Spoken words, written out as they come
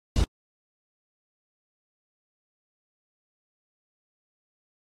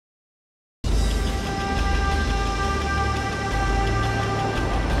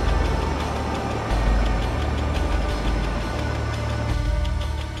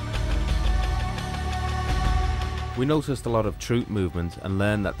We noticed a lot of troop movement and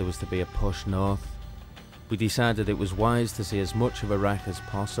learned that there was to be a push north. We decided it was wise to see as much of Iraq as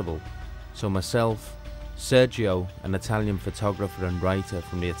possible, so myself, Sergio, an Italian photographer and writer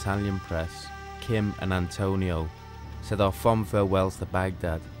from the Italian press, Kim and Antonio, said our fond farewells to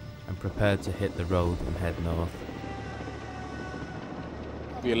Baghdad and prepared to hit the road and head north.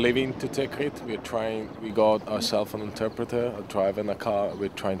 We are leaving to Tikrit. We got ourselves an interpreter, driving a car. We're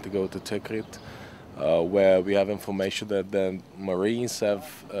trying to go to Tikrit, where we have information that the Marines have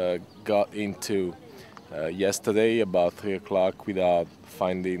got into yesterday about 3 o'clock without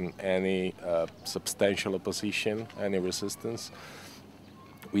finding any substantial opposition, any resistance.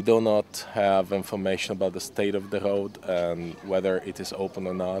 We do not have information about the state of the road and whether it is open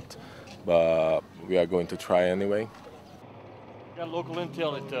or not, but we are going to try anyway. Got local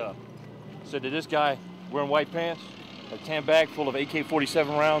intel that said that this guy wearing white pants had a 10 bag full of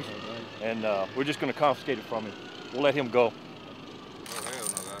AK-47 rounds, and we're just going to confiscate it from him. We'll let him go.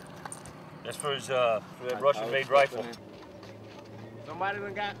 That's for his for that Russian-made rifle. Somebody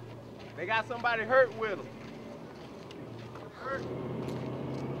they got somebody hurt with him. Hurt?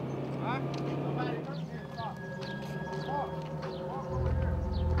 Huh? Somebody hurt here. Walk over here.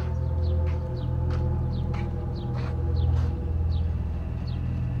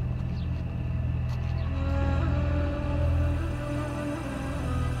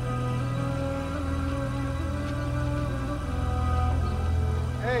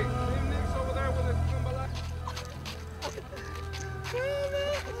 Hey, leave niggas over there with a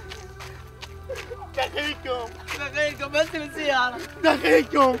دقيقكم بس بالسيارة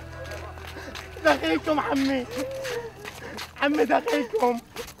دقيقكم عمي دقيقكم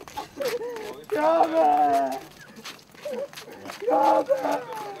يابا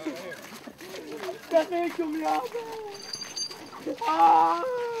دقيقكم يابا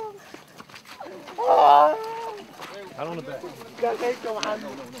Out on the back. دقيقكم عمي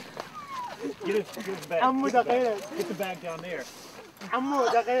Get his bag. عمو دقيق Get the bag down there. عمو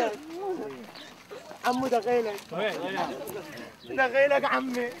دقيق عمو دقيلك دقيلك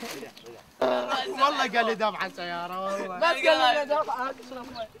عمي والله قال لي دفع سيارة والله بس قال لي دفع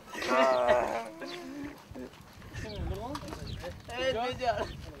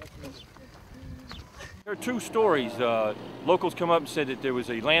There are two stories. Locals come up and said that there was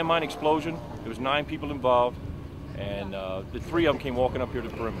a landmine explosion. There was 9 people involved, and the 3 of them came walking up here to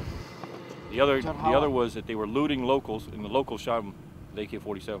the perimeter. The other was that they were looting locals, and the locals shot them with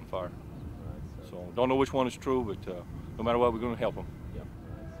AK-47 fire. So don't know which one is true, but no matter what, we're going to help them. Yeah.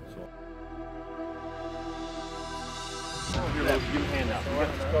 So. Here, give a hand out.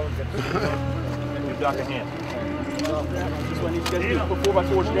 Give Doc a hand. This one needs to get put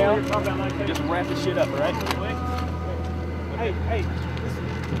 4x4s down. Just wrap this shit up, all right? Hey, listen.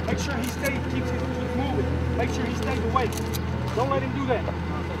 Make sure he keeps moving. Make sure he stays away. Don't let him do that.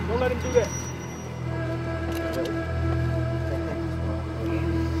 Don't let him do that.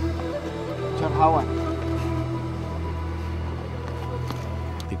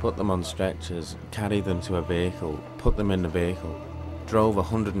 They put them on stretchers, carried them to a vehicle, put them in the vehicle, drove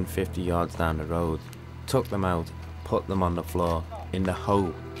 150 yards down the road, took them out, put them on the floor, in the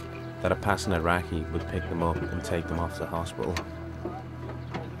hope that a passing Iraqi would pick them up and take them off to hospital.